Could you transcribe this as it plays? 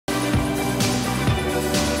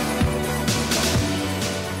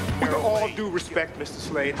due respect, Mr.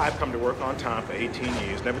 Slade, I've come to work on time for 18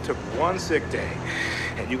 years, never took one sick day.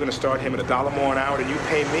 And you're gonna start him at $1 more an hour than you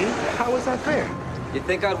pay me? How is that fair? You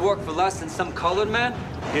think I'd work for less than some colored man?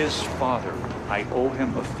 His father. I owe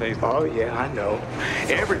him a favor. Oh, yeah, I know.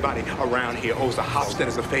 Everybody around here owes the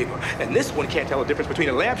Hofstadters a favor. And this one can't tell the difference between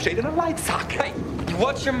a lampshade and a light socket. Hey, you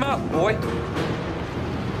watch your mouth, boy.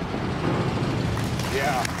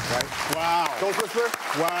 Yeah, right. Wow. Ghost Whisperer?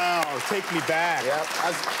 Wow, take me back. Yep,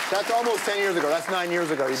 that's almost 10 years ago. That's 9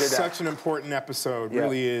 years ago you did that. Such an important episode,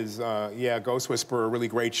 really is. Yeah, Ghost Whisperer, a really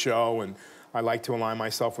great show, and I like to align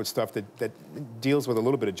myself with stuff that deals with a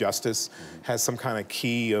little bit of justice, has some kind of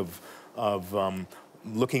key of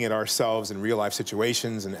looking at ourselves in real-life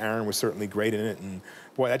situations, and Aaron was certainly great in it, and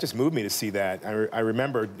boy, that just moved me to see that. I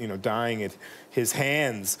remember, you know, dying at his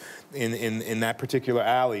hands in that particular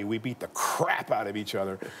alley. We beat the crap out of each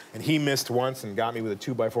other, and he missed once and got me with a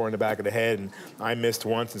 2x4 in the back of the head, and I missed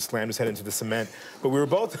once and slammed his head into the cement. But we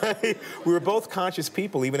were both conscious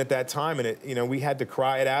people even at that time, and you know, we had to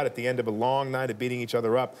cry it out at the end of a long night of beating each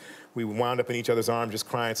other up. We wound up in each other's arms just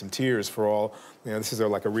crying some tears for all, you know, this is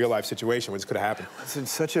like a real-life situation where this could have happened.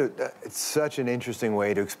 It's such an interesting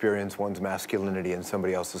way to experience one's masculinity in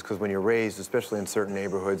somebody else's, because when you're raised, especially in certain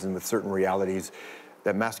neighborhoods and with certain realities,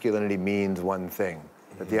 that masculinity means one thing.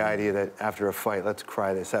 But the idea that after a fight, let's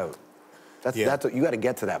cry this out. That's you got to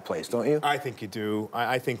get to that place, don't you? I think you do.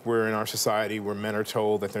 I think we're in our society where men are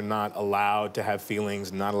told that they're not allowed to have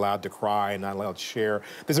feelings, not allowed to cry, not allowed to share.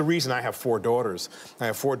 There's a reason I have 4 daughters. I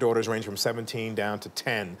have 4 daughters ranging from 17 down to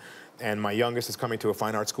 10. And my youngest is coming to a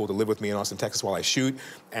fine arts school to live with me in Austin, Texas while I shoot.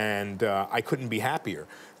 And I couldn't be happier,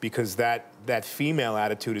 because that female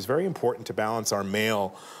attitude is very important to balance our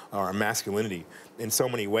our masculinity in so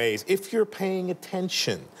many ways, if you're paying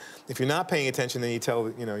attention. If you're not paying attention, then I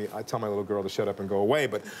tell my little girl to shut up and go away,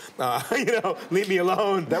 but, you know, leave me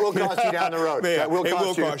alone. That will cost you down the road. Yeah, that will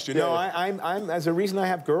cost you. No, as a reason I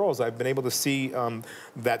have girls, I've been able to see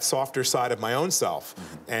that softer side of my own self.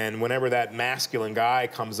 And whenever that masculine guy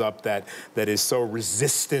comes up that is so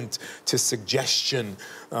resistant to suggestion,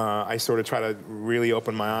 I sort of try to really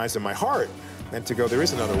open my eyes and my heart and to go, there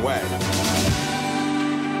is another way.